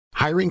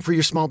Hiring for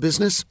your small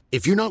business?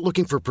 If you're not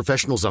looking for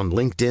professionals on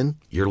LinkedIn,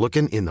 you're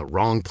looking in the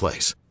wrong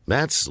place.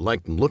 That's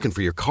like looking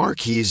for your car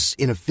keys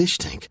in a fish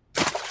tank.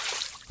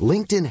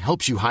 LinkedIn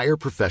helps you hire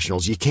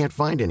professionals you can't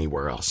find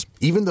anywhere else,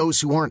 even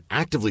those who aren't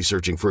actively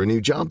searching for a new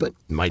job but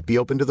might be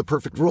open to the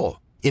perfect role.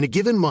 In a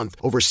given month,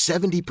 over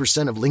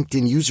 70% of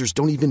LinkedIn users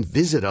don't even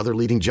visit other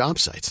leading job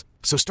sites.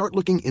 So start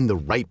looking in the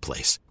right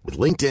place. With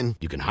LinkedIn,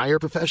 you can hire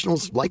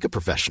professionals like a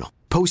professional.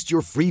 Post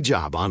your free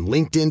job on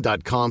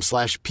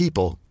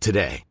linkedin.com/people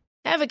today.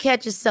 Ever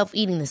catch yourself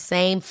eating the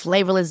same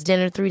flavorless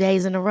dinner 3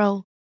 days in a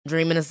row?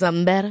 Dreaming of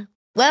something better?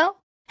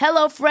 Well,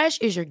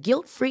 HelloFresh is your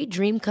guilt-free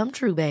dream come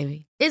true,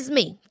 baby. It's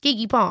me,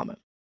 Keke Palmer.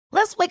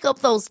 Let's wake up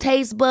those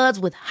taste buds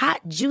with hot,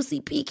 juicy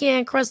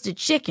pecan-crusted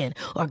chicken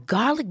or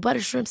garlic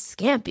butter shrimp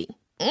scampi.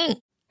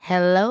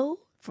 Hello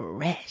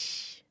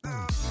Fresh.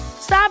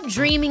 Stop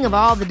dreaming of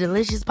all the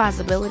delicious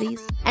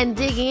possibilities and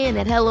dig in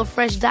at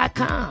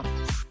HelloFresh.com.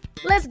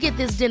 Let's get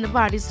this dinner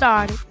party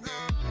started.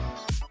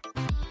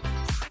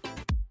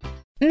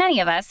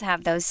 Many of us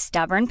have those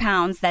stubborn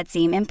pounds that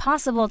seem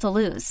impossible to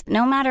lose,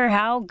 no matter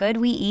how good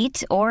we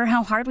eat or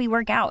how hard we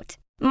work out.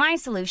 My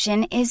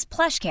solution is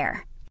PlushCare.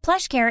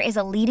 PlushCare is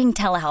a leading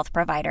telehealth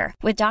provider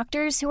with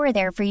doctors who are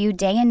there for you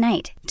day and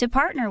night to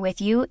partner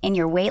with you in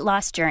your weight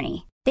loss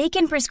journey. They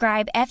can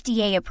prescribe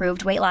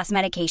FDA-approved weight loss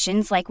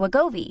medications like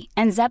Wegovy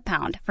and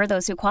Zepbound for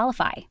those who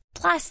qualify.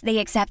 Plus, they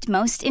accept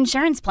most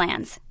insurance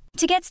plans.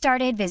 To get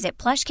started, visit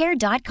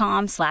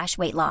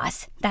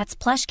plushcare.com/weightloss. That's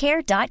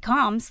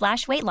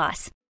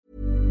plushcare.com/weightloss.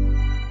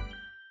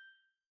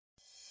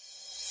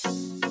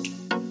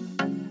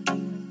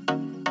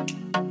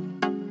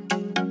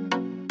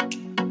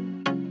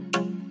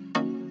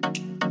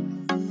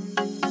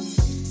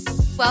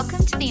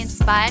 Welcome to the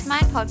Inspired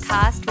Mind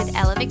podcast with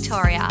Ella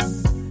Victoria.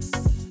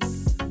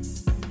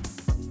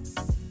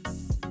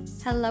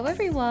 Hello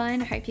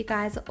everyone, hope you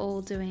guys are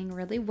all doing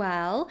really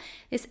well.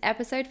 This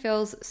episode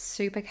feels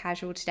super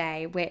casual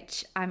today,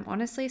 which I'm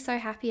honestly so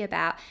happy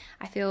about.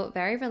 I feel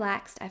very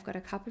relaxed. I've got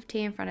a cup of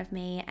tea in front of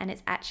me and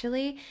it's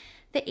actually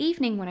the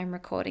evening when I'm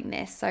recording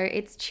this. So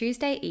it's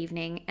Tuesday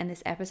evening and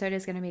this episode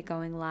is going to be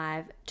going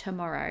live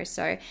tomorrow.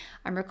 So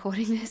I'm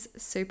recording this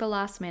super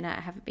last minute.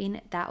 I haven't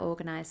been that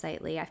organized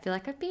lately. I feel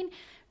like I've been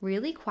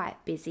really quite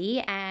busy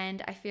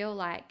and I feel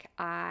like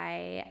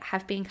I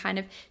have been kind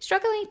of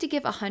struggling to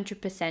give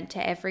 100%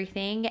 to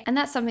everything. And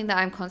that's something that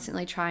I'm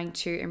constantly trying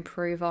to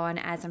improve on,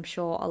 as I'm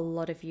sure a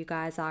lot of you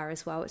guys are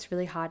as well. It's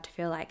really hard to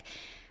feel like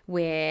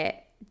we're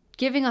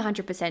giving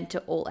 100% to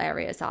all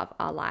areas of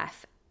our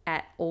life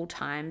at all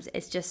times.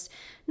 It's just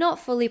not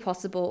fully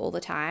possible all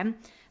the time.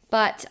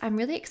 But I'm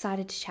really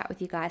excited to chat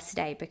with you guys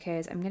today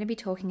because I'm going to be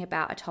talking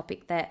about a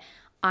topic that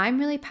I'm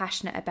really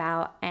passionate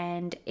about,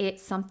 and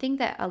it's something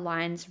that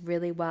aligns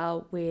really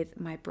well with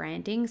my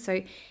branding.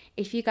 So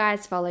if you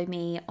guys follow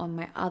me on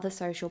my other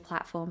social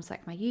platforms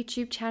like my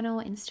YouTube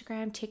channel,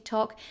 Instagram,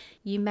 TikTok,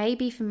 you may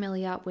be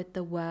familiar with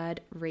the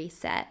word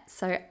reset.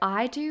 So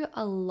I do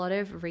a lot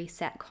of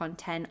reset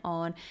content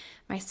on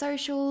my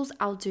socials.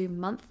 I'll do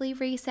monthly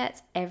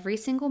resets every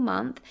single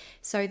month.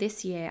 So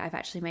this year I've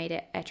actually made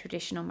it a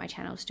tradition on my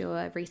channel to do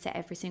a reset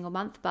every single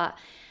month, but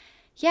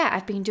yeah,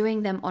 I've been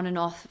doing them on and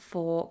off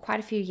for quite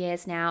a few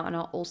years now, and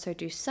I'll also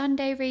do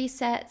Sunday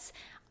resets.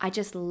 I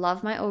just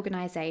love my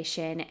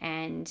organization,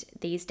 and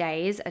these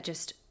days are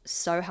just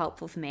so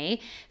helpful for me.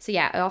 So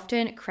yeah, I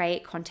often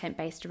create content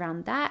based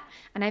around that,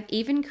 and I've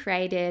even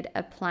created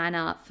a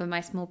planner for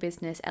my small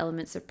business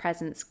Elements of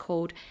Presence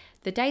called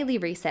the Daily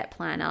Reset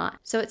Planner.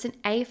 So it's an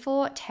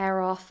A4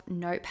 tear-off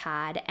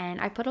notepad, and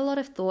I put a lot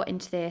of thought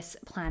into this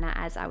planner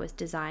as I was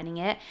designing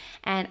it,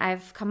 and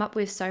I've come up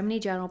with so many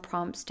journal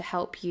prompts to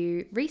help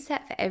you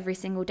reset for every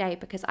single day,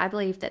 because I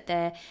believe that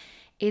there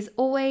is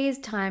always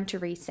time to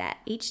reset.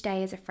 Each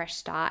day is a fresh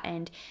start,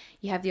 and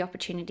you have the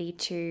opportunity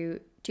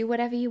to do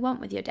whatever you want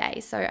with your day.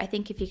 So I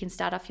think if you can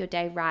start off your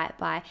day right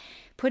by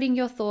putting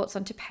your thoughts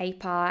onto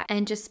paper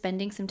and just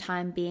spending some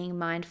time being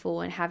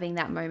mindful and having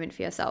that moment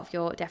for yourself,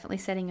 you're definitely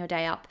setting your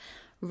day up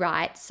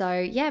right. So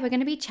yeah, we're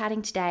going to be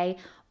chatting today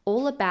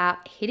all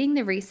about hitting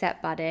the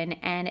reset button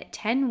and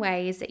 10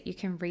 ways that you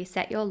can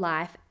reset your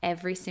life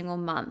every single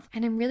month.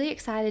 And I'm really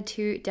excited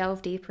to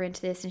delve deeper into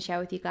this and share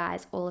with you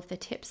guys all of the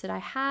tips that I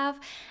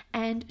have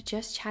and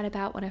just chat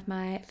about one of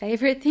my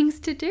favorite things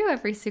to do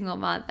every single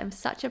month. I'm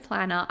such a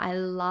planner. I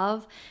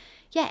love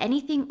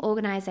anything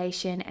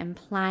organization and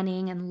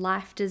planning and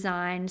life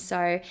design.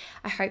 So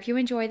I hope you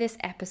enjoy this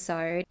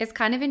episode. It's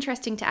kind of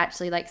interesting to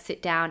actually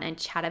sit down and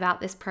chat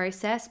about this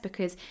process,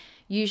 because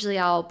usually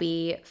I'll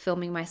be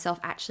filming myself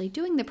actually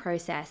doing the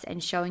process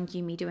and showing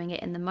you me doing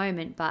it in the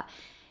moment. But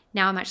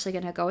now I'm actually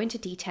going to go into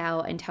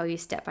detail and tell you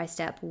step by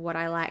step what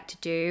I like to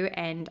do.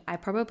 And I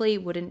probably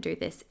wouldn't do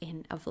this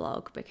in a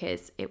vlog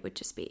because it would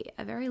just be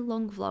a very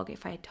long vlog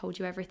if I told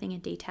you everything in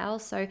detail.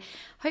 So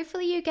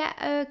hopefully you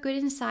get a good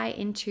insight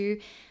into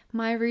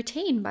my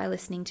routine by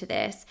listening to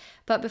this.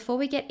 But before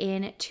we get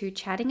into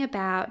chatting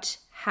about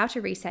how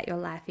to reset your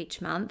life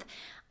each month,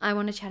 I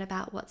want to chat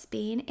about what's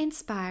been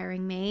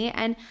inspiring me.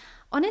 And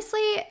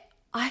honestly,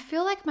 I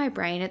feel like my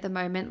brain at the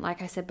moment,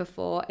 like I said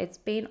before, it's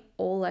been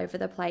all over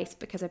the place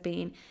because I've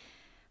been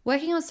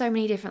working on so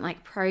many different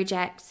like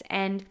projects.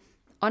 And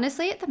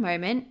honestly, at the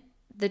moment,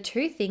 the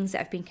two things that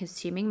have been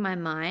consuming my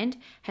mind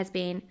has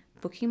been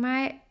booking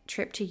my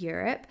trip to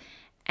Europe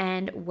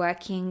and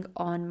working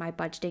on my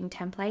budgeting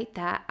template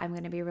that I'm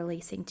going to be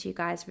releasing to you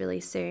guys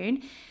really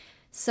soon.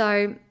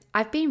 So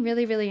I've been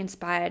really, really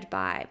inspired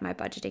by my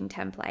budgeting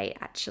template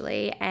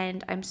actually,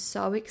 and I'm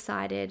so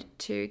excited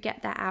to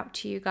get that out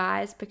to you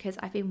guys because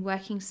I've been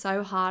working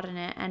so hard on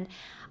it, and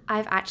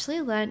I've actually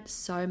learned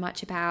so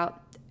much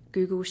about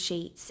Google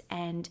Sheets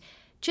and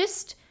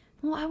just,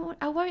 well,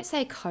 I won't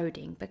say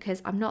coding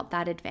because I'm not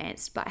that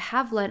advanced, but I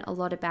have learned a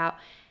lot about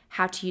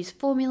how to use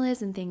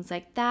formulas and things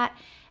like that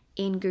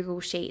in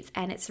Google Sheets,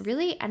 and it's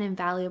really an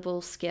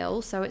invaluable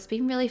skill. So it's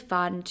been really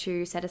fun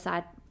to set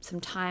aside some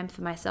time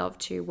for myself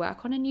to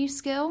work on a new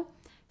skill.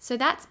 So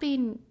that's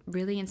been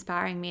really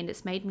inspiring me, and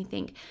it's made me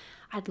think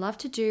I'd love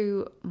to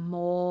do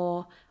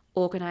more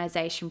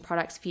organization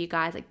products for you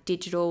guys, like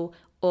digital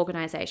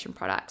organization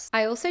products.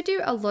 I also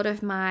do a lot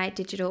of my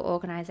digital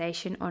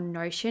organization on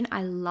Notion.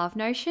 I love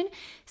Notion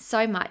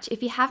so much.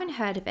 If you haven't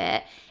heard of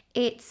it,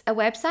 it's a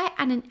website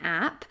and an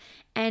app,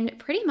 and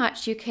pretty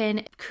much you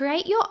can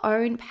create your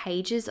own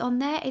pages on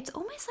there. It's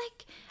almost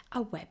like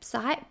a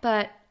website,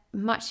 but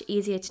much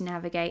easier to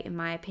navigate in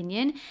my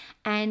opinion,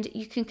 and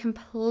you can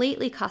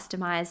completely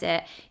customize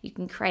it. You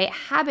can create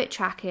habit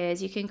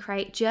trackers, you can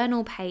create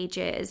journal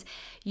pages,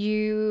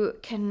 you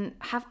can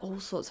have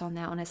all sorts on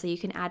there. Honestly, you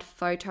can add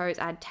photos,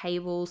 add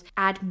tables,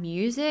 add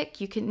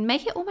music. You can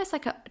make it almost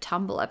like a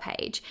Tumblr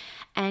page,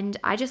 and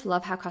I just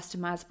love how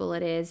customizable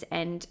it is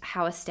and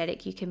how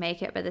aesthetic you can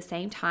make it, but at the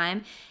same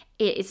time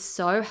it is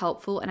so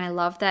helpful. And I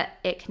love that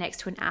it connects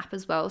to an app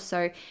as well.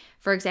 So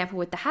for example,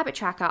 with the habit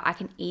tracker, I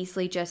can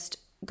easily just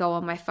go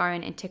on my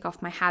phone and tick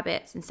off my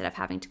habits instead of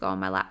having to go on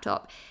my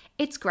laptop.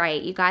 It's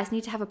great. You guys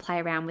need to have a play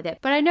around with it.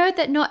 But I know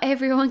that not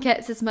everyone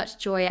gets as much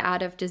joy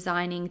out of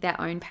designing their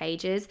own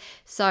pages.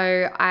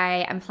 So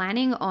I am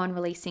planning on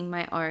releasing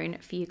my own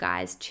for you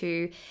guys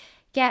to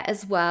get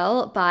as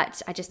well,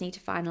 but I just need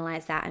to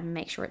finalize that and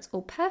make sure it's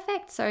all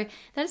perfect. So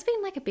that has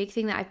been like a big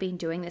thing that I've been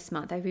doing this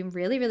month. I've been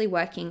really, really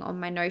working on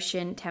my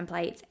Notion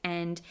templates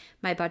and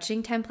my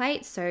budgeting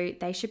templates. So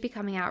they should be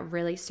coming out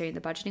really soon. The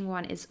budgeting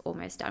one is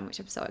almost done, which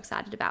I'm so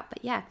excited about.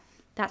 But yeah,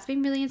 that's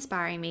been really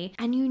inspiring me.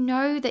 And you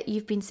know that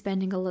you've been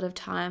spending a lot of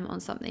time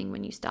on something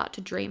when you start to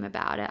dream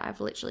about it.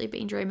 I've literally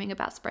been dreaming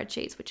about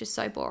spreadsheets, which is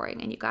so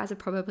boring. And you guys are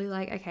probably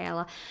like, okay,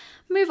 Ella,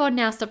 move on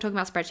now, stop talking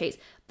about spreadsheets.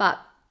 But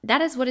that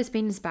is what has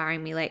been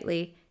inspiring me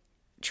lately.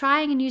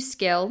 Trying a new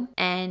skill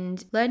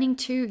and learning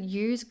to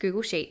use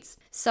Google Sheets.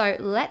 So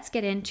let's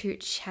get into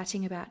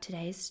chatting about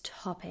today's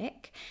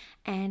topic.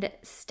 And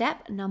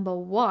step number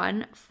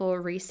 1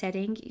 for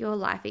resetting your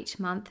life each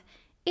month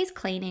is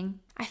cleaning.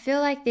 I feel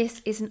like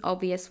this is an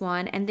obvious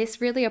one, and this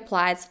really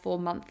applies for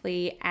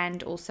monthly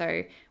and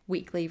also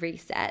weekly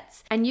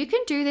resets. And you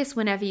can do this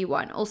whenever you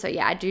want. Also,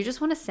 yeah, I do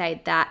just want to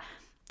say that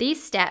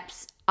these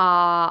steps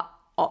are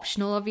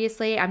optional,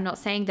 obviously. I'm not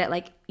saying that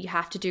like you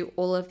have to do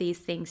all of these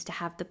things to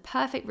have the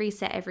perfect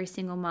reset every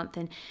single month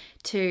and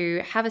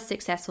to have a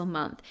successful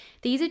month.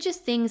 These are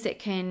just things that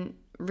can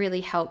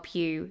really help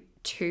you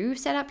to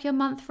set up your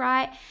month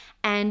right.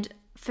 And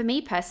for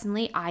me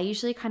personally, I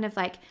usually kind of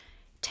like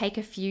take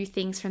a few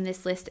things from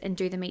this list and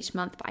do them each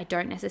month, but I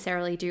don't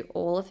necessarily do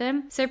all of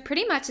them. So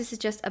pretty much this is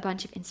just a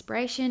bunch of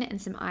inspiration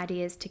and some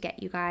ideas to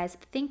get you guys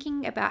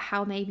thinking about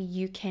how maybe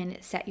you can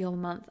set your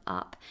month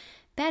up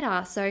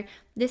better. So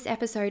this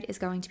episode is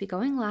going to be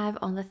going live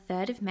on the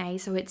 3rd of May.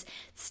 So it's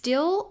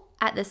still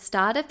at the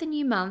start of the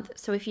new month.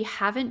 So if you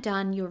haven't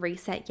done your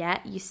reset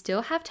yet, you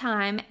still have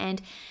time.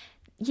 And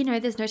you know,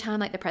 there's no time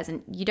like the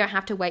present. You don't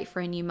have to wait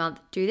for a new month.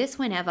 Do this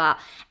whenever.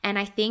 And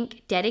I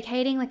think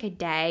dedicating like a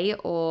day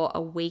or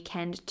a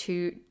weekend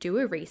to do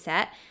a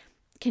reset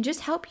can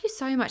just help you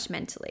so much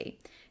mentally.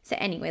 So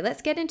anyway,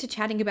 let's get into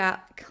chatting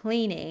about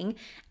cleaning.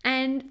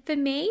 And for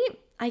me,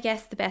 I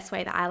guess the best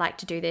way that I like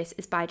to do this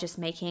is by just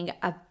making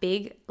a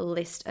big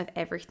list of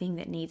everything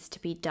that needs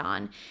to be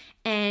done.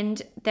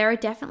 And there are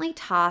definitely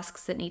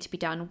tasks that need to be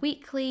done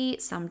weekly,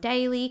 some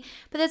daily,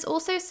 but there's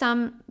also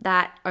some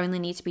that only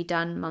need to be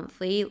done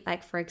monthly.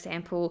 Like for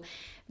example,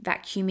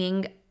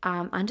 vacuuming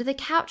under the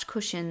couch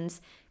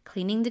cushions,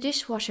 cleaning the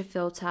dishwasher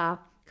filter,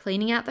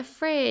 cleaning out the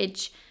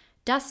fridge,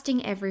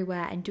 dusting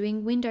everywhere, and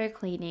doing window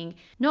cleaning.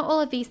 Not all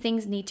of these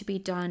things need to be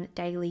done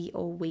daily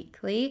or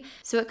weekly.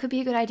 So it could be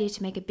a good idea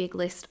to make a big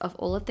list of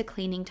all of the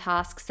cleaning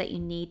tasks that you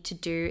need to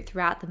do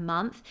throughout the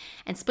month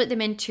and split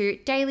them into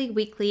daily,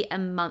 weekly,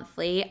 and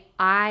monthly.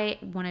 I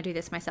want to do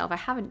this myself. I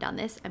haven't done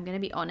this, I'm going to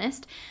be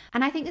honest.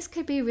 And I think this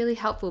could be really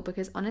helpful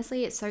because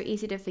honestly, it's so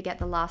easy to forget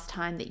the last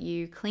time that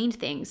you cleaned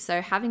things.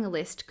 So having a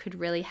list could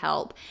really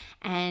help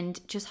and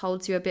just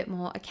holds you a bit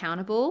more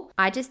accountable.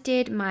 I just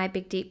did my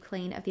big deep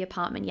clean of the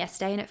apartment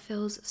yesterday and it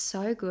feels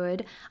so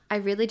good. I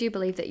really do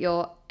believe that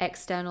your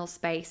external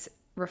space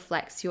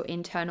reflects your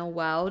internal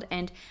world,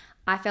 and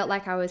I felt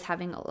like I was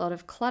having a lot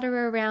of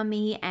clutter around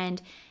me,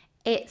 and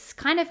it's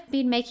kind of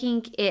been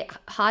making it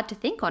hard to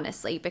think,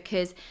 honestly,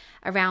 because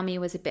around me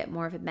was a bit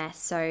more of a mess.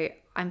 So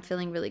I'm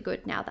feeling really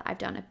good now that I've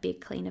done a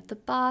big clean of the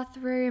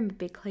bathroom, a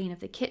big clean of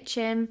the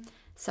kitchen.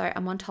 So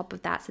I'm on top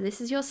of that. So this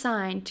is your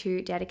sign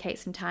to dedicate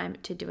some time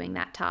to doing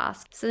that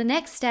task. So the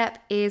next step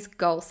is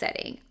goal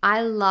setting.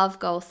 I love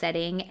goal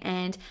setting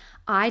and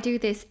I do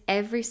this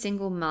every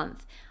single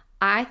month.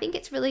 I think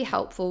it's really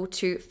helpful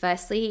to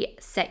firstly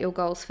set your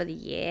goals for the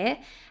year,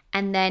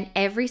 and then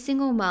every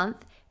single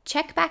month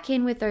check back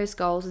in with those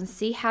goals and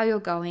see how you're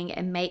going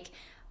and make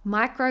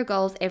micro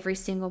goals every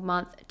single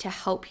month to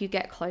help you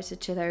get closer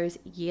to those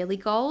yearly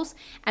goals.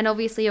 And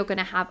obviously you're going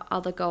to have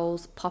other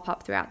goals pop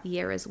up throughout the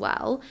year as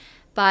well.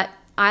 But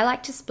I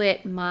like to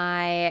split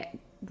my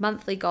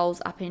monthly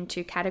goals up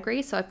into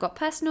categories. So I've got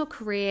personal,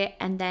 career,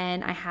 and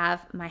then I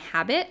have my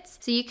habits.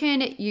 So you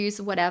can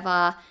use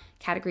whatever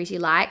categories you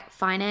like.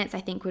 Finance,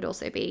 I think, would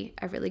also be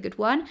a really good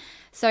one.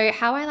 So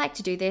how I like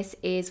to do this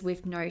is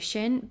with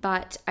Notion,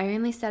 but I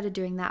only started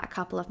doing that a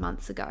couple of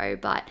months ago,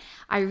 but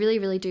I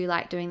really do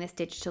like doing this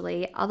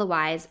digitally.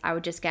 Otherwise, I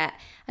would just get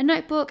a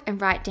notebook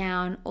and write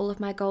down all of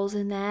my goals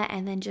in there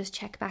and then just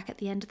check back at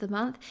the end of the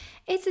month.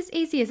 It's as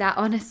easy as that,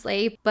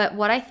 honestly. But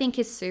what I think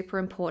is super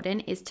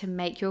important is to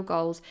make your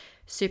goals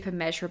super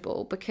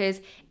measurable,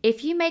 because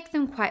if you make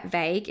them quite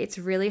vague, it's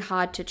really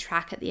hard to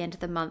track at the end of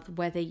the month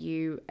whether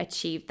you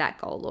achieved that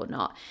goal or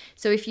not.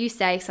 So if you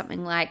say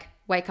something like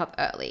wake up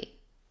early,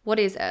 what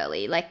is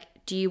early? Like,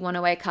 do you want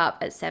to wake up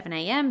at 7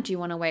 a.m.? Do you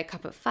want to wake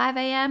up at 5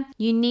 a.m.?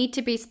 You need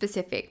to be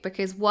specific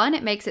because one,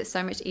 it makes it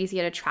so much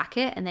easier to track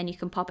it and then you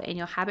can pop it in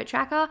your habit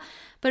tracker.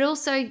 But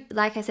also,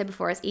 like I said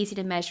before, it's easy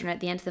to measure, and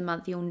at the end of the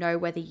month, you'll know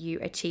whether you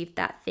achieved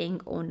that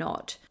thing or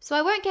not. So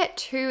I won't get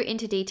too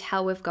into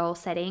detail with goal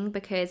setting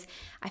because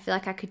I feel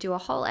like I could do a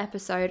whole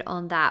episode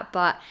on that.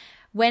 But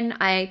when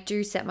I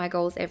do set my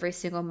goals every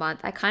single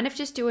month, I kind of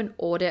just do an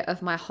audit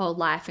of my whole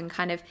life and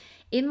kind of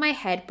in my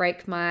head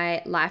break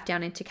my life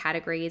down into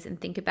categories and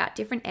think about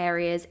different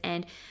areas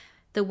and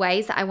the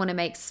ways that I want to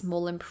make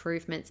small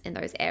improvements in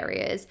those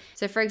areas.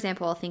 So for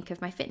example, I'll think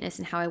of my fitness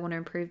and how I want to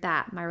improve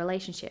that, my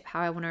relationship,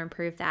 how I want to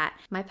improve that,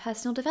 my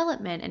personal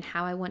development and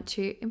how I want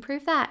to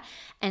improve that,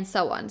 and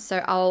so on.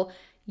 So I'll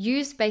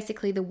use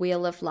basically the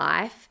wheel of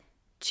life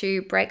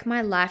to break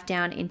my life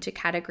down into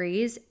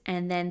categories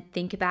and then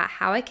think about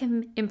how I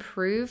can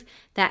improve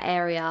that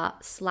area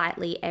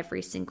slightly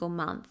every single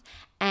month.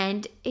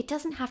 And it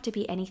doesn't have to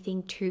be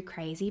anything too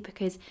crazy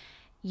because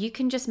you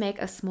can just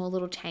make a small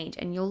little change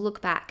and you'll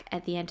look back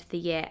at the end of the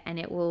year and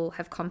it will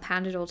have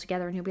compounded all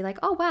together and you'll be like,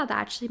 oh wow, that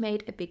actually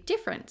made a big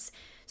difference.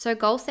 So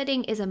goal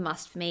setting is a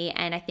must for me,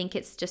 and I think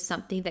it's just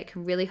something that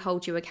can really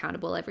hold you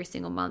accountable every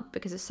single month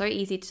because it's so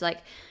easy to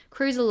like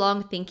cruise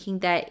along thinking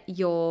that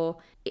you're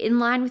in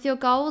line with your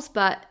goals,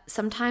 but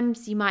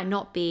sometimes you might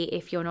not be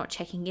if you're not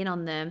checking in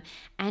on them,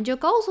 and your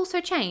goals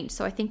also change.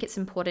 So I think it's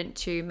important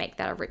to make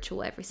that a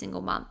ritual every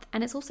single month,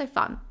 and it's also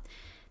fun.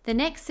 The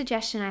next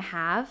suggestion I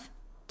have,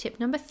 tip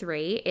number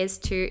 3, is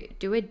to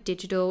do a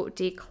digital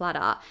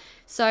declutter.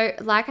 So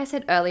like I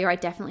said earlier, I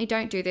definitely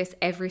don't do this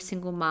every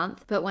single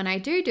month, but when I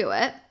do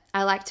it,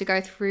 I like to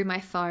go through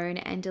my phone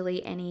and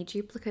delete any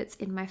duplicates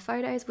in my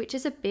photos, which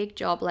is a big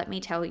job, let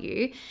me tell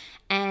you.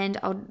 And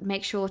I'll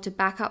make sure to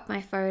back up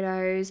my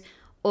photos,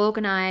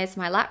 organize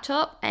my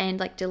laptop, and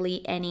like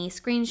delete any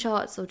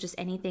screenshots or just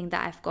anything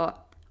that I've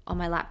got on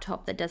my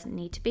laptop that doesn't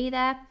need to be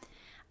there.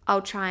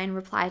 I'll try and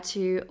reply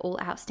to all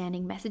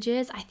outstanding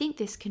messages. I think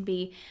this can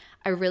be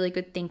a really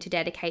good thing to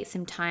dedicate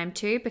some time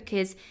to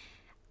because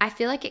I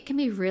feel like it can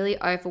be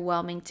really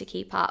overwhelming to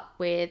keep up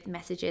with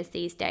messages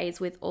these days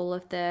with all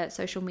of the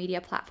social media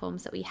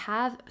platforms that we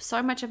have.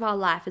 So much of our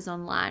life is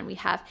online. We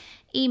have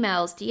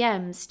emails,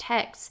 DMs,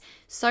 texts,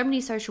 so many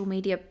social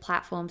media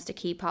platforms to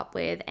keep up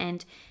with,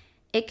 and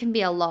it can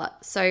be a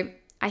lot. So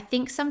I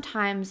think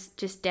sometimes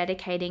just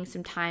dedicating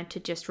some time to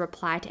just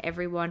reply to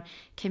everyone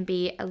can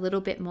be a little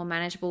bit more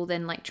manageable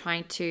than like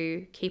trying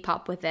to keep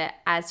up with it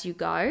as you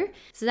go.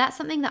 So that's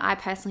something that I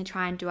personally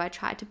try and do. I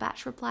try to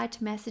batch reply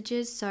to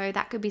messages. So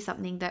that could be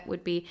something that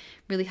would be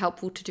really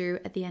helpful to do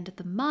at the end of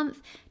the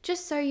month,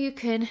 just so you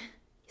can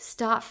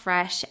start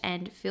fresh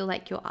and feel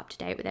like you're up to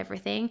date with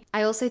everything.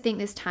 I also think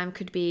this time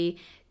could be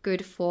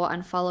good for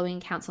unfollowing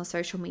accounts on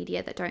social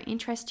media that don't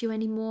interest you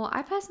anymore.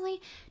 I personally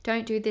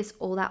don't do this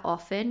all that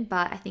often,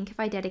 but I think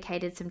if I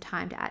dedicated some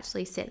time to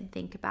actually sit and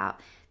think about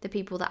the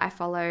people that I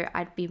follow,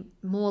 I'd be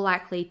more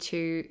likely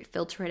to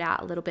filter it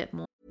out a little bit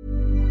more.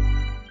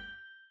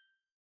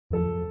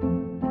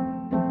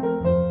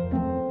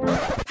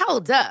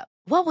 Hold up.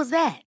 What was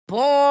that?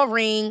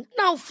 Boring.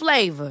 No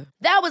flavor.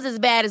 That was as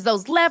bad as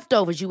those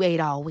leftovers you ate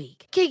all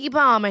week. Keke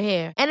Palmer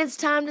here. And it's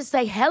time to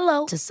say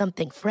hello to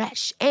something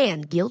fresh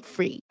and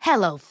guilt-free.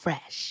 Hello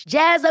Fresh.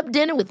 Jazz up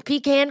dinner with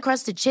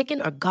pecan-crusted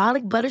chicken or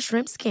garlic butter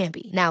shrimp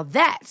scampi. Now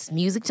that's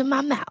music to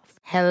my mouth.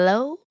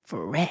 Hello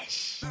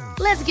Fresh.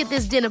 Let's get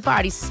this dinner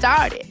party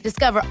started.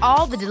 Discover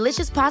all the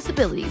delicious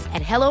possibilities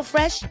at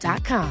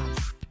HelloFresh.com.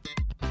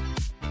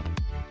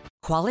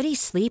 Quality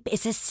sleep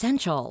is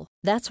essential.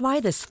 That's why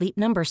the Sleep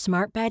Number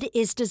Smart Bed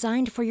is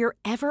designed for your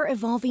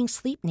ever-evolving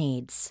sleep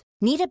needs.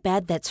 Need a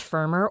bed that's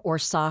firmer or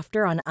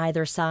softer on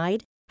either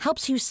side?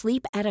 Helps you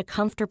sleep at a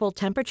comfortable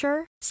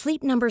temperature?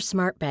 Sleep Number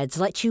Smart Beds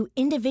let you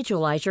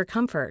individualize your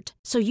comfort,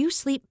 so you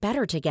sleep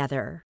better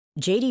together.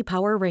 J.D.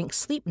 Power ranks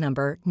Sleep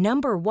Number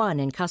number 1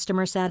 in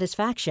customer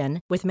satisfaction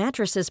with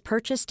mattresses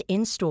purchased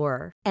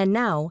in-store. And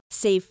now,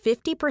 save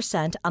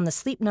 50% on the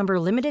Sleep Number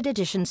Limited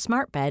Edition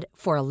Smart Bed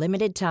for a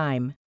limited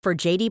time. For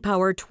J.D.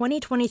 Power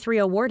 2023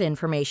 award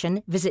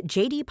information, visit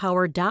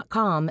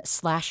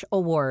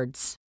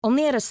jdpower.com/awards.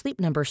 Only at a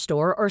Sleep Number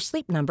store or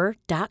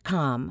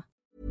sleepnumber.com.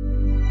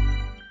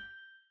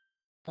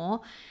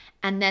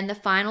 And then the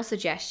final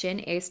suggestion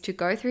is to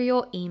go through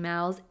your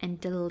emails and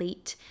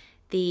delete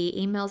the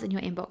emails in your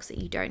inbox that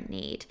you don't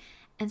need.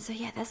 And so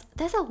yeah,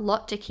 there's a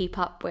lot to keep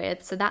up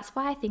with. So that's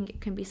why I think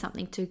it can be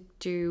something to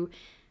do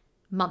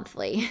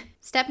monthly.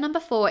 Step number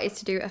 4 is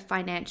to do a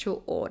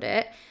financial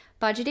audit.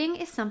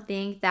 Budgeting is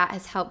something that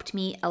has helped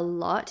me a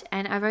lot,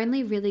 and I've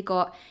only really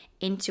got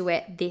into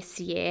it this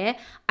year.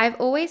 I've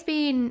always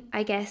been,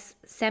 I guess,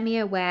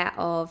 semi-aware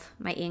of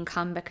my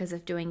income because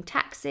of doing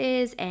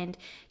taxes and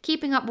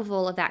keeping up with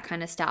all of that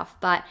kind of stuff,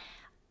 but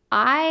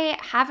I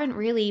haven't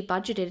really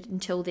budgeted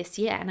until this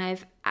year, and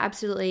I've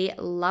absolutely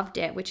loved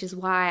it, which is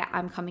why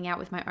I'm coming out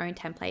with my own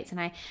templates,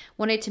 and I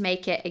wanted to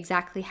make it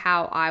exactly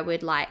how I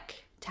would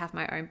like to have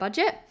my own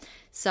budget.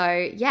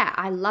 So yeah,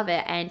 I love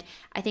it, and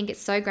I think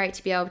it's so great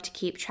to be able to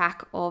keep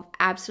track of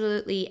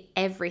absolutely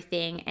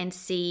everything and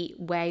see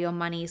where your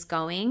money is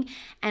going,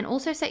 and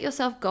also set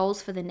yourself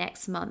goals for the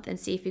next month and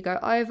see if you go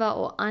over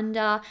or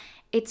under.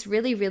 It's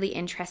really, really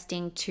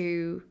interesting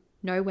to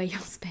know where you're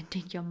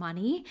spending your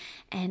money,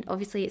 and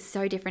obviously it's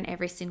so different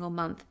every single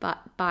month, but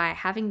by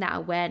having that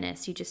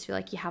awareness, you just feel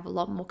like you have a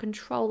lot more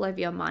control over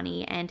your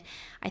money, and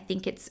I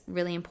think it's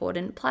really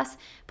important. Plus,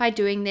 by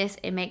doing this,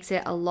 it makes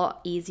it a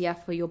lot easier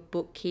for your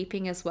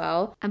bookkeeping as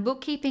well, and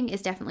bookkeeping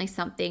is definitely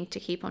something to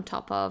keep on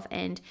top of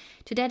and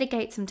to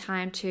dedicate some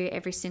time to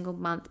every single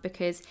month,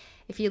 because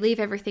if you leave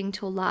everything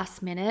till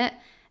last minute,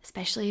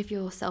 especially if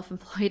you're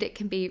self-employed, it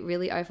can be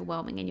really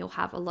overwhelming and you'll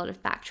have a lot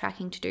of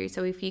backtracking to do.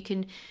 So if you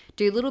can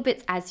do little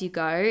bits as you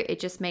go, it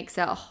just makes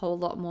it a whole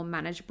lot more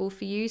manageable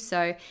for you.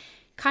 So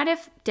kind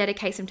of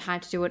dedicate some time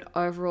to do an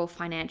overall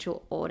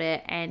financial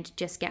audit and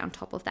just get on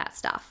top of that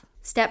stuff.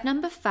 Step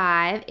number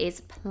 5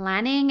 is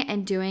planning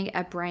and doing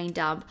a brain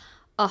dump.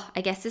 Oh,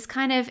 I guess this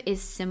kind of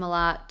is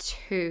similar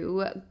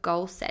to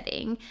goal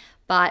setting,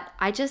 but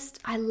I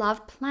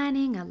love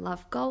planning. I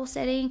love goal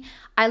setting.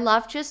 I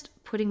love just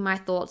putting my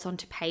thoughts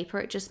onto paper.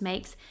 It just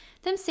makes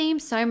them seem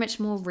so much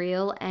more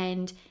real,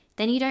 and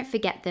then you don't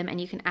forget them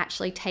and you can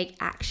actually take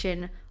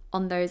action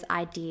on those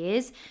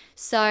ideas.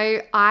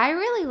 So I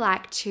really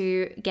like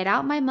to get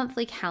out my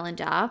monthly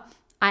calendar.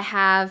 I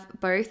have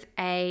both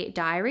a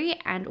diary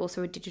and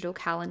also a digital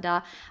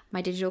calendar.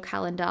 My digital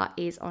calendar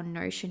is on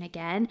Notion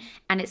again,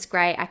 and it's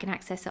great. I can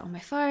access it on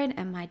my phone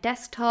and my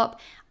desktop.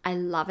 I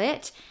love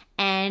it.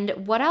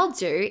 And what I'll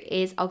do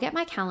is I'll get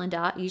my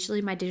calendar,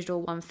 usually my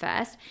digital one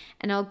first,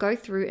 and I'll go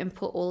through and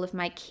put all of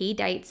my key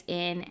dates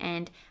in,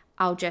 and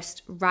I'll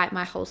just write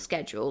my whole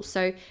schedule.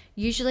 So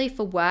usually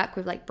for work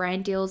with like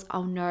brand deals,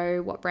 I'll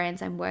know what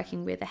brands I'm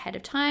working with ahead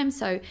of time.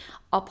 So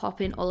I'll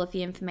pop in all of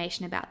the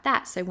information about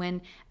that. So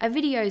when a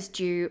video is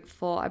due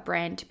for a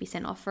brand to be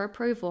sent off for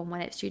approval and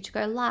when it's due to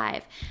go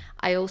live,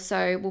 I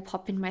also will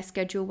pop in my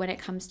schedule when it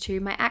comes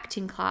to my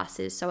acting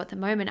classes. So at the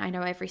moment, I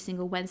know every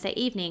single Wednesday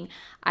evening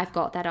I've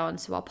got that on.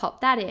 So I'll pop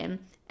that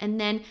in. And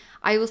then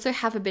I also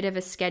have a bit of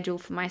a schedule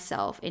for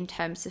myself in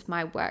terms of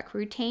my work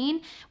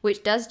routine,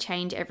 which does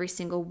change every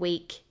single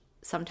week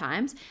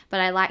sometimes, but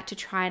I like to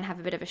try and have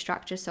a bit of a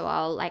structure. So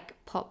I'll like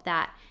pop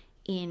that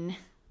in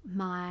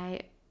my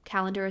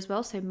calendar as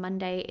well. So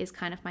Monday is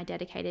kind of my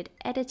dedicated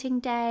editing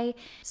day.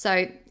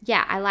 So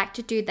yeah, I like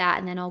to do that,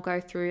 and then I'll go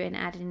through and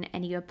add in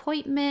any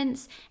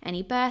appointments,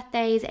 any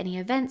birthdays, any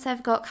events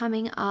I've got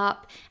coming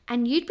up.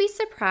 And you'd be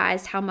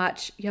surprised how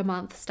much your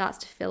month starts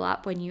to fill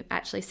up when you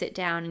actually sit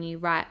down and you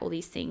write all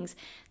these things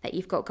that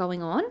you've got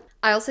going on.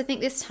 I also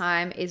think this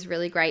time is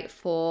really great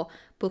for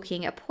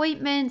booking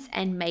appointments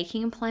and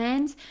making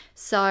plans.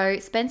 So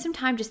spend some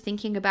time just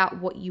thinking about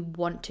what you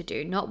want to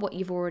do, not what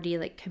you've already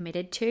like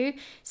committed to.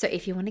 So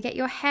if you want to get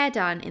your hair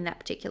done in that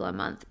particular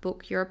month,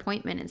 book your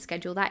appointment and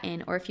schedule that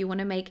in. Or if you want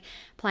to make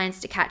plans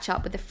to catch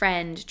up with a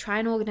friend, try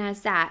and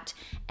organize that.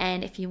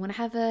 And if you want to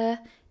have a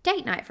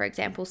date night, for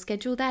example,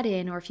 schedule that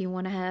in. Or if you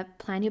want to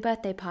plan your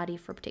birthday party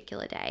for a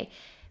particular day,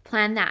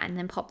 plan that and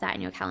then pop that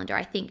in your calendar.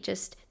 I think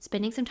just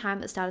spending some time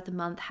at the start of the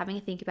month, having a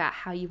think about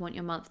how you want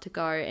your month to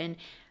go, and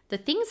the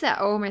things that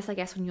are almost, I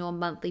guess, on your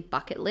monthly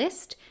bucket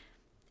list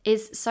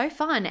is so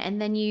fun. And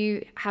then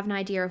you have an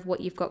idea of what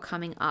you've got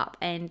coming up.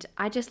 And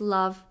I just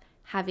love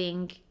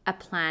having a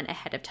plan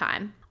ahead of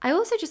time. I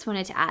also just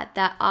wanted to add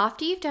that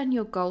after you've done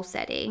your goal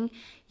setting,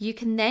 you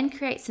can then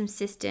create some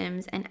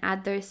systems and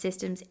add those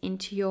systems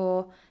into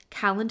your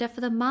calendar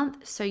for the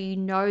month so you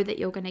know that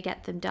you're going to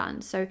get them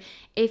done. So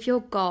if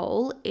your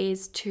goal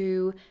is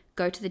to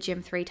go to the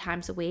gym 3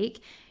 times a week,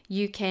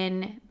 you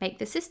can make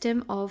the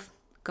system of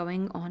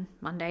going on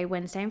Monday,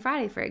 Wednesday, and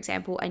Friday, for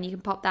example, and you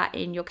can pop that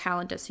in your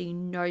calendar so you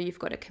know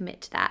you've got to commit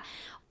to that.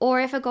 Or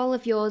if a goal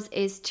of yours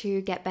is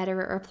to get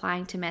better at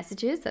replying to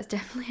messages, that's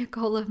definitely a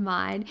goal of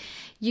mine,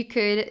 you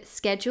could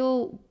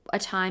schedule a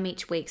time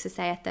each week, so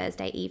say a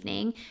Thursday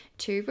evening,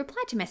 to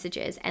reply to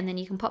messages, and then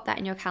you can pop that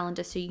in your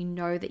calendar so you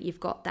know that you've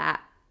got that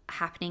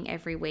happening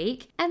every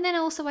week. And then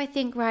also I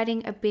think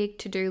writing a big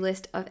to-do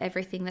list of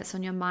everything that's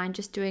on your mind,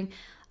 just doing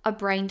a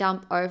brain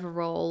dump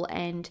overall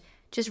and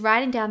just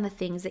writing down the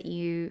things that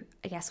you,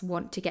 I guess,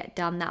 want to get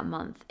done that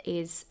month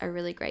is a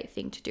really great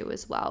thing to do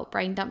as well.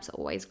 Brain dumps are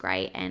always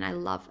great, and I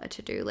love a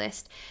to-do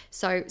list.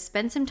 So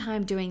spend some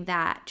time doing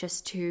that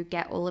just to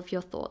get all of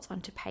your thoughts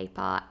onto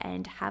paper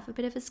and have a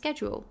bit of a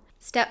schedule.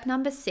 Step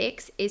number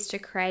 6 is to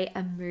create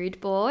a mood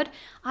board.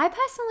 I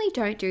personally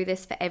don't do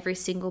this for every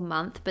single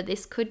month, but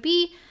this could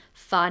be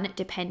fun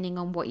depending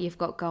on what you've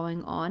got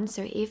going on.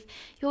 So if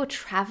you're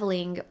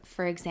traveling,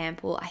 for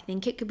example, I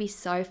think it could be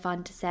so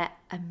fun to set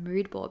a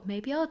mood board.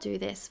 Maybe I'll do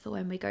this for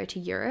when we go to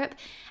Europe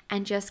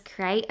and just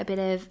create a bit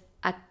of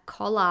a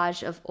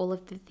collage of all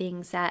of the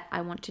things that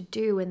I want to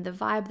do and the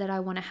vibe that I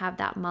want to have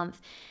that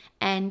month,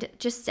 and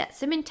just set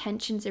some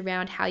intentions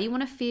around how you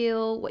want to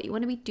feel, what you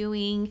want to be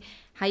doing,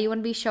 how you want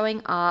to be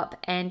showing up,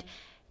 and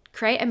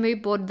create a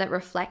mood board that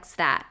reflects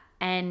that.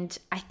 And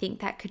I think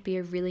that could be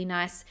a really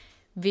nice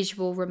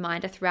visual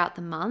reminder throughout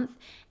the month,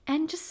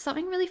 and just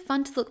something really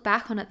fun to look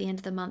back on at the end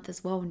of the month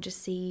as well and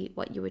just see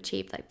what you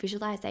achieved. Like,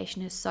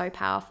 visualization is so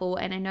powerful,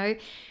 and I know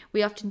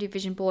we often do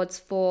vision boards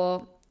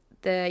for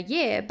the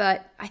year,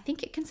 but I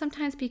think it can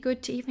sometimes be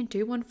good to even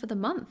do one for the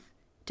month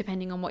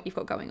depending on what you've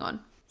got going on.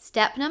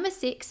 Step number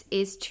 6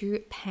 is to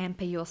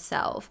pamper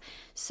yourself.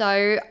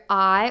 So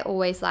I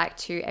always like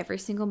to, every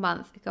single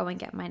month, go and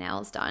get my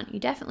nails done. You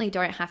definitely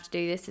don't have to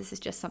do this. This is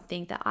just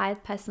something that I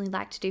personally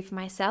like to do for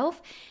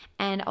myself.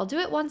 And I'll do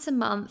it once a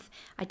month.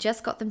 I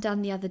just got them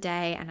done the other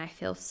day and I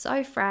feel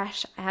so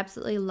fresh. I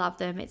absolutely love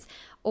them. It's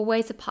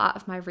always a part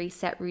of my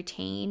reset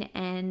routine.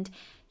 And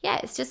yeah,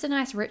 it's just a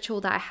nice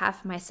ritual that I have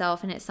for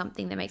myself. And it's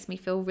something that makes me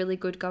feel really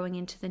good going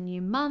into the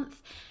new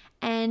month.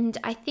 And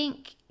I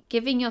think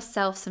giving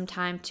yourself some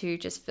time to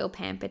just feel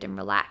pampered and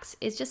relax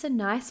is just a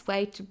nice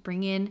way to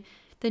bring in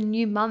the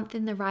new month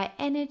in the right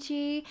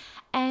energy,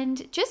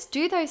 and just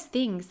do those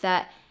things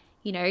that,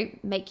 you know,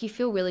 make you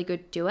feel really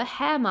good. Do a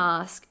hair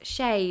mask,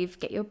 shave,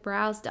 get your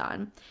brows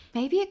done.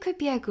 Maybe it could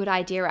be a good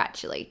idea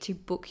actually to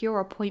book your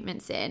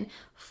appointments in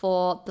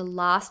for the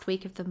last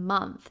week of the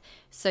month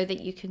so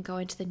that you can go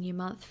into the new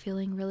month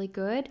feeling really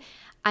good.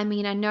 I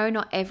mean, I know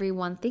not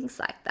everyone thinks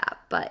like that,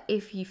 but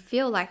if you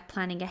feel like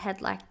planning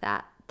ahead like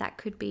that, that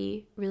could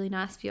be really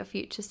nice for your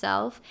future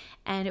self,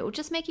 and it will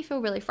just make you feel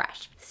really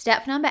fresh.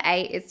 Step number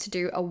 8 is to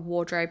do a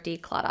wardrobe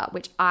declutter,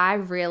 which I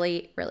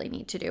really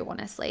need to do,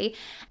 honestly.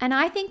 And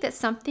I think that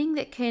something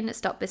that can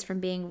stop this from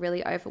being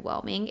really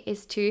overwhelming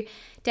is to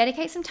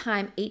dedicate some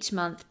time each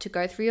month to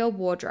go through your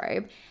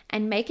wardrobe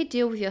and make a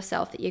deal with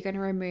yourself that you're going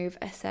to remove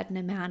a certain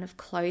amount of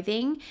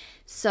clothing.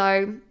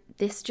 So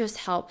this just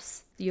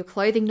helps your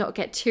clothing not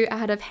get too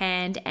out of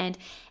hand, and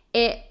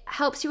it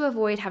helps you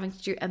avoid having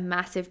to do a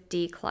massive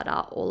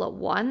declutter all at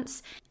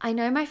once. I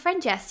know my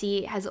friend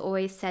Jessie has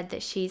always said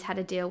that she's had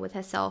a deal with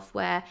herself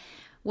where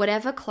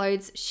whatever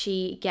clothes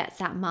she gets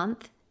that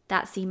month,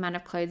 that's the amount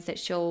of clothes that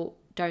she'll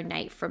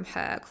donate from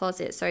her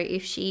closet. So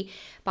if she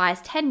buys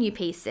 10 new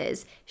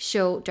pieces,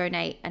 she'll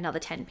donate another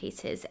 10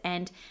 pieces.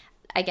 And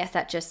I guess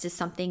that just is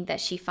something that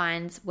she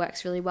finds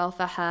works really well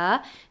for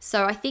her.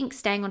 So I think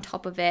staying on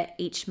top of it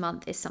each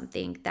month is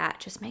something that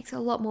just makes it a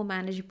lot more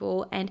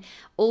manageable. And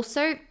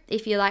also,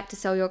 if you like to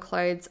sell your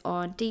clothes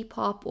on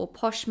Depop or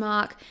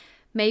Poshmark,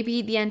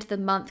 maybe the end of the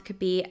month could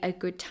be a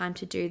good time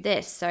to do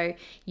this. So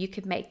you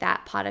could make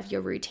that part of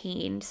your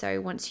routine. So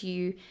once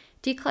you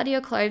declutter your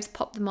clothes,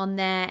 pop them on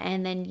there,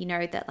 and then you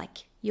know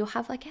that you'll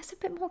have, I guess, a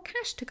bit more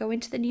cash to go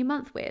into the new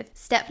month with.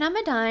 Step number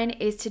 9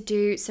 is to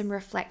do some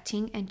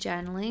reflecting and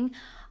journaling.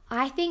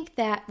 I think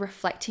that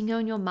reflecting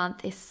on your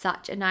month is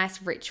such a nice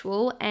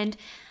ritual, and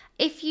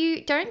if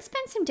you don't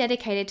spend some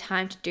dedicated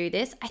time to do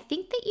this, I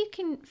think that you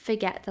can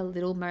forget the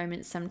little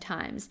moments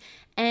sometimes.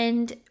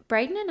 And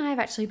Braden and I have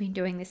actually been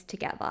doing this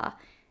together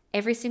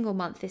every single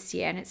month this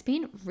year, and it's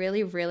been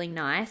really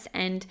nice.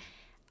 And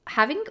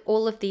having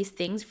all of these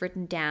things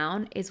written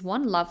down is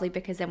one, lovely,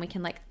 because then we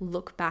can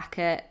look back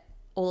at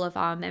all of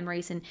our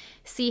memories and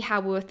see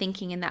how we were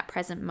thinking in that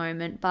present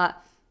moment, but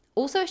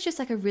also it's just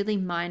a really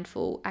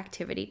mindful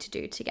activity to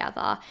do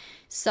together.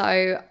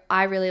 So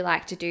I really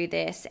like to do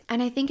this,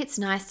 and I think it's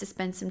nice to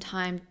spend some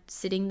time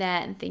sitting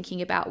there and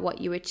thinking about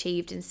what you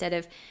achieved instead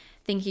of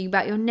thinking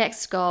about your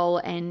next goal.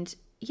 And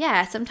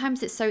yeah,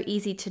 sometimes it's so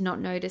easy to not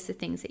notice the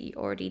things that you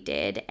already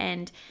did,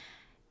 and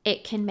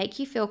it can make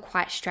you feel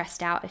quite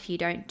stressed out if you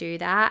don't do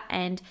that.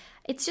 And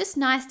it's just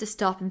nice to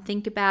stop and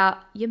think about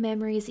your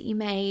memories that you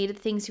made,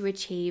 things you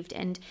achieved,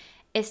 and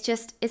it's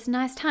a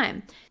nice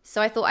time.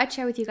 So I thought I'd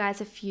share with you guys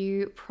a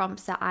few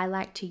prompts that I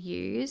like to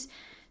use.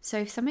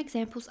 So some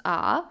examples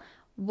are: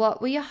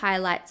 what were your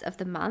highlights of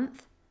the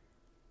month?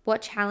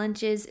 What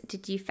challenges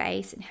did you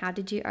face and how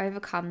did you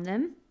overcome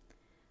them?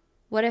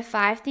 What are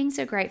 5 things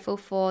you're grateful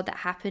for that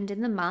happened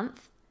in the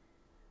month?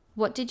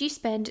 What did you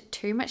spend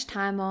too much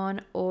time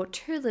on or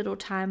too little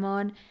time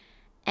on?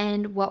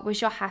 And what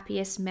was your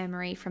happiest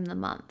memory from the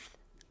month?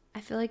 I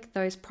feel like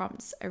those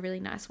prompts are really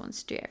nice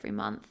ones to do every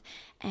month.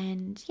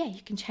 And yeah,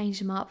 you can change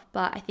them up.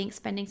 But I think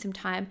spending some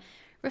time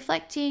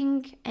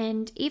reflecting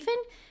and even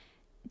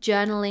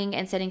journaling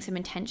and setting some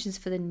intentions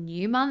for the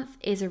new month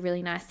is a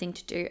really nice thing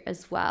to do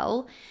as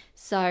well.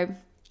 So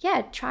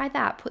yeah, try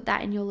that. Put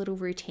that in your little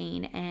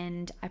routine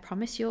and I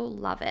promise you'll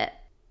love it.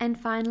 And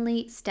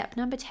finally, step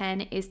number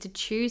 10 is to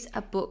choose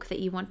a book that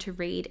you want to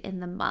read in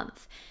the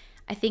month.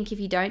 I think if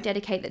you don't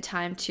dedicate the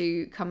time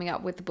to coming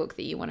up with the book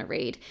that you want to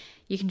read,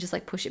 you can just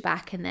like push it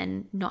back and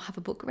then not have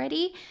a book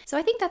ready. So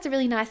I think that's a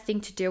really nice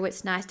thing to do.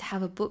 It's nice to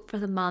have a book for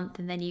the month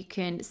and then you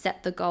can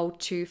set the goal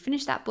to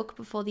finish that book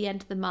before the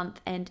end of the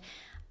month. And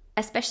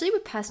especially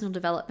with personal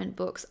development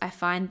books, I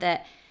find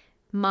that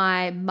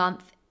my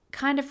month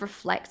kind of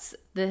reflects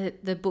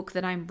the book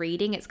that I'm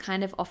reading. It's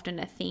kind of often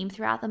a theme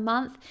throughout the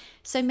month.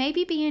 So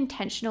maybe be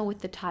intentional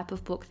with the type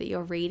of book that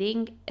you're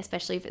reading,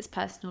 especially if it's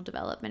personal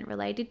development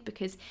related,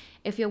 because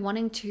if you're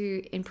wanting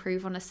to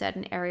improve on a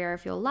certain area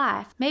of your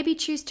life, maybe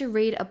choose to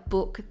read a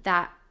book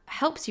that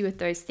helps you with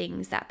those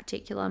things that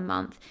particular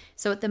month.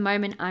 So at the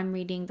moment, I'm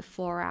reading The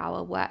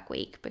 4-Hour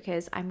Workweek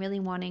because I'm really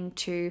wanting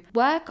to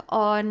work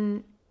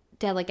on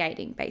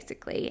delegating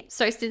basically.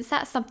 So since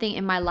that's something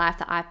in my life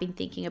that I've been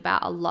thinking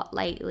about a lot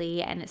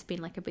lately and it's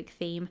been like a big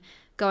theme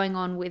going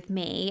on with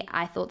me,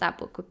 I thought that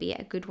book would be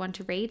a good one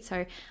to read.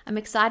 So I'm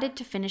excited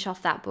to finish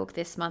off that book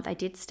this month. I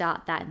did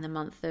start that in the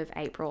month of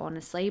April,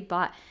 honestly,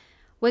 but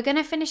we're going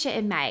to finish it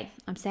in May.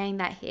 I'm saying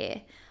that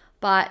here.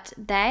 But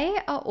they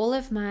are all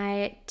of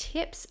my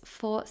tips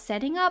for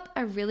setting up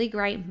a really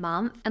great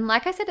month. And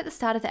like I said at the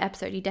start of the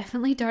episode, you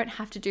definitely don't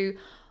have to do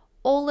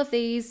all of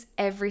these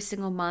every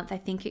single month. I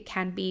think it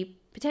can be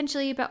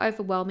potentially a bit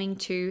overwhelming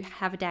to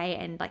have a day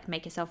and like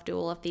make yourself do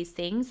all of these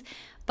things.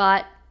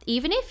 But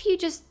even if you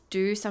just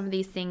do some of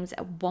these things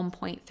at one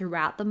point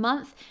throughout the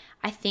month,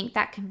 I think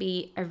that can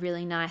be a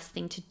really nice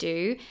thing to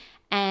do.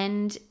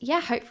 And yeah,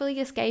 hopefully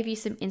this gave you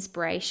some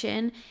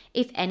inspiration.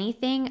 If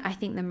anything, I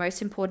think the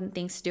most important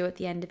things to do at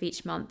the end of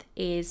each month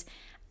is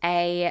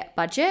a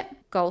budget,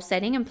 goal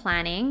setting and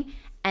planning,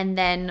 and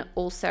then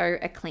also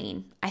a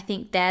clean. I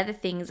think they're the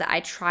things that I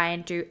try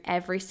and do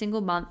every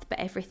single month, but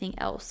everything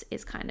else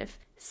is kind of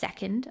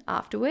second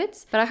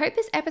afterwards. But I hope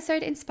this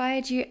episode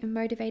inspired you and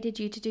motivated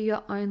you to do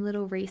your own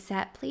little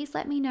reset. Please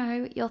let me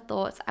know your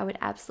thoughts. I would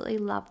absolutely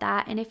love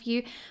that. And if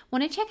you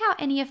want to check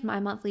out any of my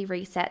monthly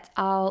resets,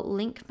 I'll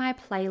link my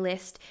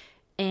playlist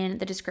in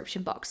the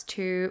description box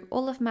to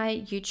all of my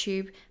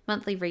YouTube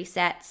monthly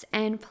resets.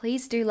 And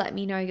please do let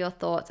me know your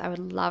thoughts. I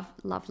would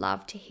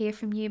love to hear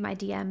from you. My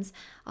DMs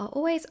are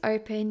always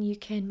open. You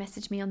can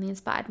message me on the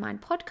Inspired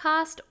Mind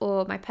podcast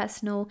or my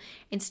personal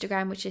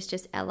Instagram, which is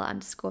just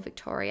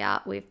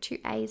Ella_Victoria with 2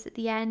 A's at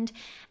the end.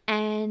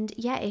 And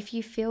yeah, if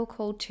you feel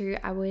called to,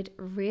 I would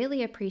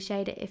really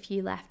appreciate it if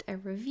you left a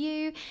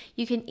review.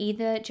 You can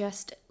either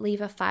just leave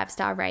a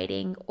 5-star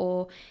rating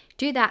or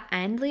do that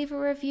and leave a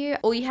review.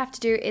 All you have to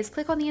do is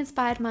click on the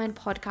Inspired Mind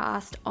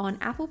podcast on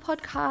Apple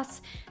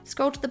Podcasts,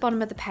 scroll to the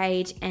bottom of the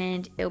page,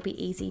 and it'll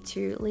be easy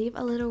to leave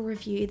a little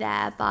review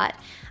there. But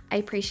I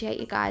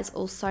appreciate you guys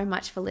all so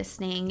much for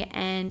listening,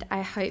 and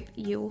I hope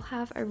you'll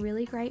have a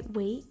really great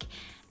week,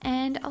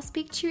 and I'll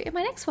speak to you in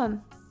my next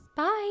one.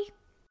 Bye.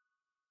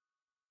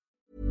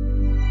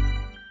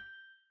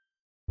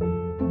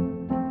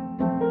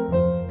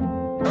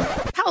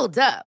 Hold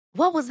up.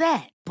 What was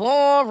that?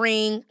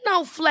 Boring.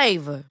 No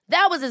flavor.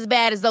 That was as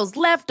bad as those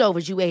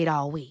leftovers you ate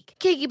all week.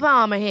 Keke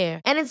Palmer here.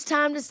 And it's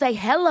time to say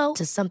hello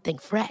to something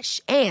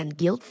fresh and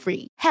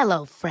guilt-free.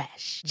 Hello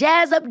Fresh.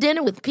 Jazz up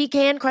dinner with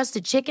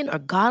pecan-crusted chicken or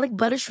garlic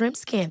butter shrimp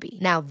scampi.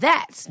 Now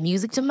that's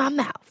music to my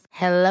mouth.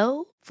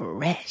 Hello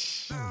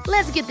Fresh.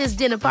 Let's get this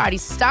dinner party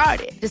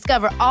started.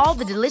 Discover all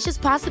the delicious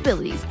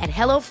possibilities at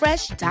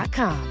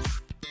HelloFresh.com.